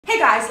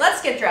guys,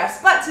 let's get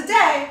dressed. But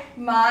today,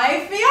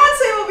 my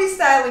fiance will be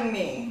styling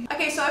me.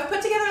 Okay, so I've put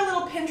together a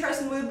little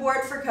Pinterest mood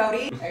board for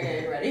Cody. Okay,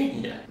 are you ready?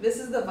 Yeah. This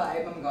is the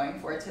vibe I'm going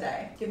for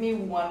today. Give me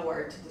one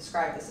word to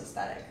describe this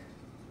aesthetic.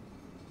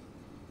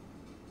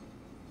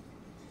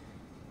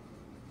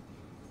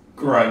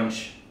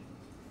 Grunge.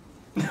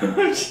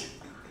 That's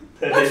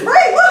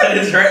right, look! That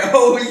is right.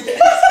 Oh,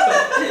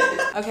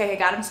 yes. Okay, I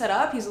got him set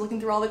up. He's looking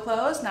through all the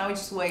clothes. Now we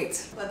just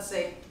wait. Let's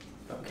see.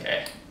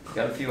 Okay.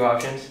 Got a few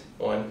options.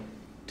 1,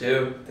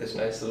 2, this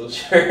nice little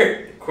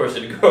shirt. Of course,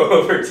 it'd go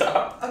over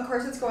top. Of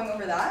course it's going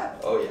over that.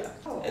 Oh, yeah.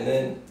 Oh. And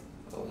then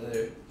a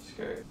leather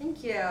skirt.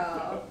 Thank you.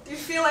 Do you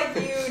feel like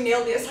you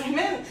nailed the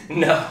assignment?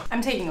 No.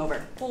 I'm taking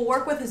over. We'll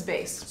work with his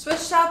base.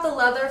 Switched out the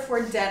leather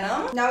for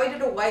denim. Now we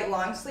did a white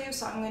long sleeve,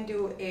 so I'm gonna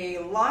do a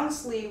long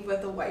sleeve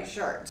with a white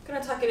shirt.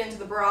 Gonna tuck it into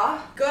the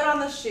bra. Good on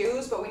the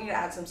shoes, but we need to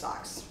add some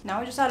socks. Now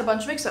we just add a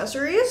bunch of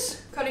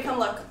accessories. Cody, come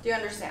look. Do you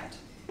understand?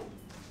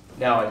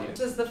 Now I do. This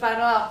is the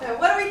final outfit.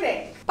 What do we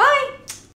think? Bye!